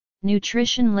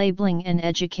Nutrition Labeling and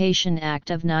Education Act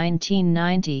of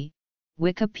 1990,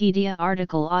 Wikipedia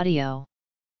article audio.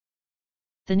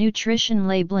 The Nutrition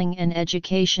Labeling and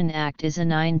Education Act is a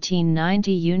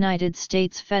 1990 United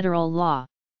States federal law.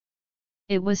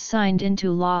 It was signed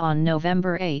into law on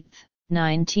November 8,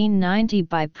 1990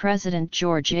 by President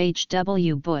George H.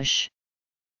 W. Bush.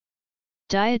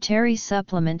 Dietary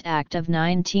Supplement Act of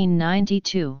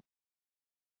 1992.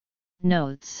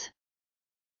 Notes.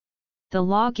 The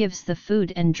law gives the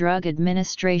Food and Drug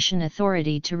Administration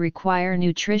authority to require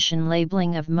nutrition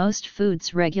labeling of most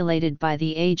foods regulated by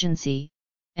the agency,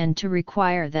 and to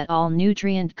require that all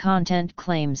nutrient content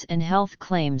claims and health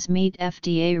claims meet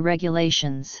FDA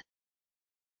regulations.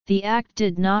 The Act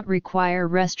did not require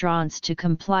restaurants to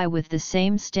comply with the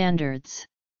same standards.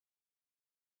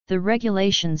 The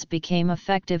regulations became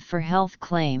effective for health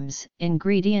claims,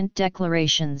 ingredient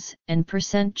declarations, and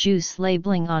percent juice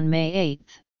labeling on May 8,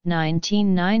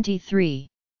 1993.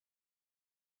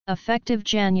 Effective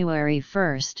January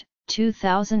 1,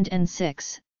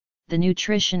 2006, the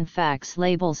nutrition facts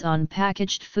labels on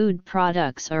packaged food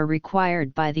products are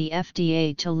required by the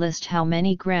FDA to list how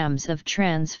many grams of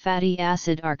trans fatty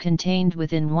acid are contained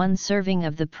within one serving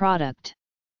of the product.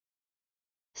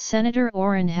 Senator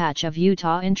Orrin Hatch of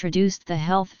Utah introduced the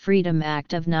Health Freedom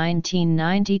Act of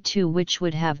 1992, which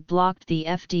would have blocked the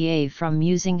FDA from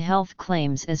using health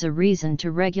claims as a reason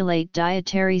to regulate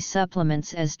dietary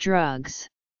supplements as drugs.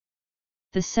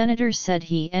 The senator said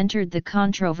he entered the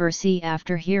controversy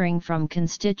after hearing from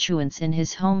constituents in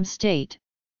his home state,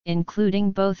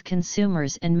 including both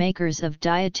consumers and makers of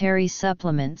dietary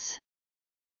supplements.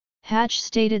 Hatch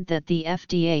stated that the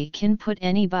FDA can put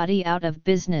anybody out of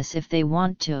business if they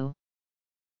want to.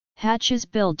 Hatch's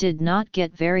bill did not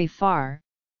get very far,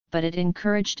 but it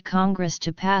encouraged Congress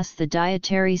to pass the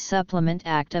Dietary Supplement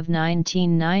Act of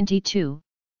 1992,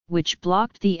 which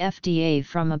blocked the FDA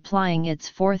from applying its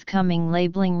forthcoming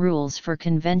labeling rules for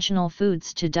conventional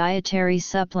foods to dietary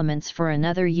supplements for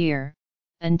another year,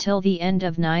 until the end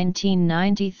of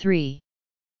 1993.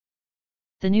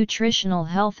 The Nutritional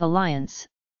Health Alliance,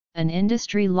 an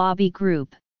industry lobby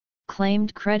group,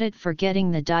 claimed credit for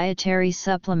getting the Dietary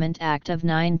Supplement Act of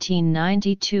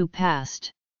 1992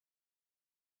 passed.